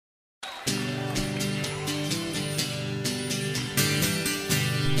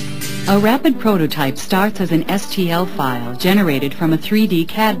A rapid prototype starts as an STL file generated from a 3D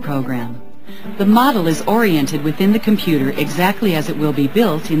CAD program. The model is oriented within the computer exactly as it will be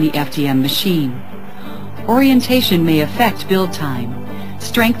built in the FDM machine. Orientation may affect build time,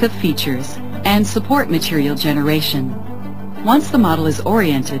 strength of features, and support material generation. Once the model is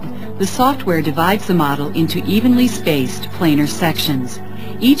oriented, the software divides the model into evenly spaced planar sections,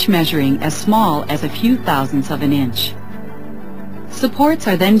 each measuring as small as a few thousandths of an inch. Supports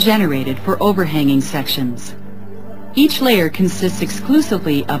are then generated for overhanging sections. Each layer consists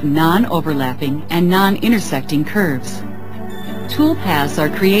exclusively of non-overlapping and non-intersecting curves. Tool paths are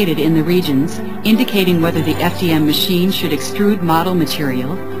created in the regions indicating whether the FDM machine should extrude model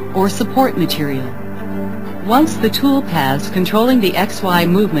material or support material. Once the tool paths controlling the XY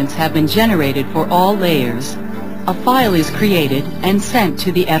movements have been generated for all layers, a file is created and sent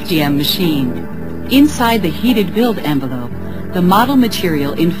to the FDM machine. Inside the heated build envelope, the model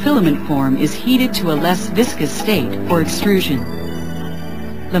material in filament form is heated to a less viscous state for extrusion.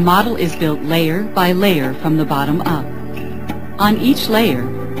 The model is built layer by layer from the bottom up. On each layer,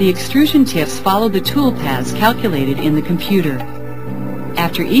 the extrusion tips follow the tool paths calculated in the computer.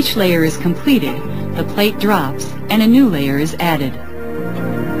 After each layer is completed, the plate drops and a new layer is added.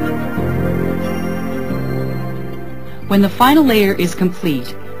 When the final layer is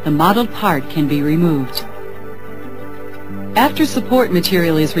complete, the modeled part can be removed. After support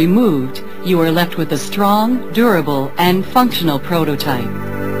material is removed, you are left with a strong, durable, and functional prototype.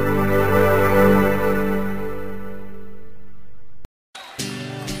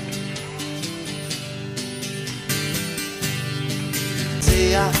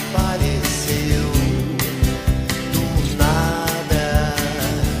 Você apareceu do nada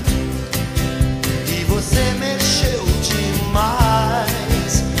e você mexeu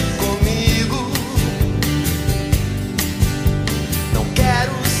demais comigo. Não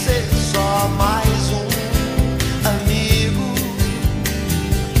quero ser só mais amigo.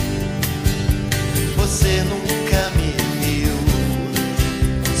 Você nunca me viu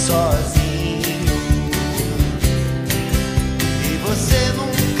sozinho.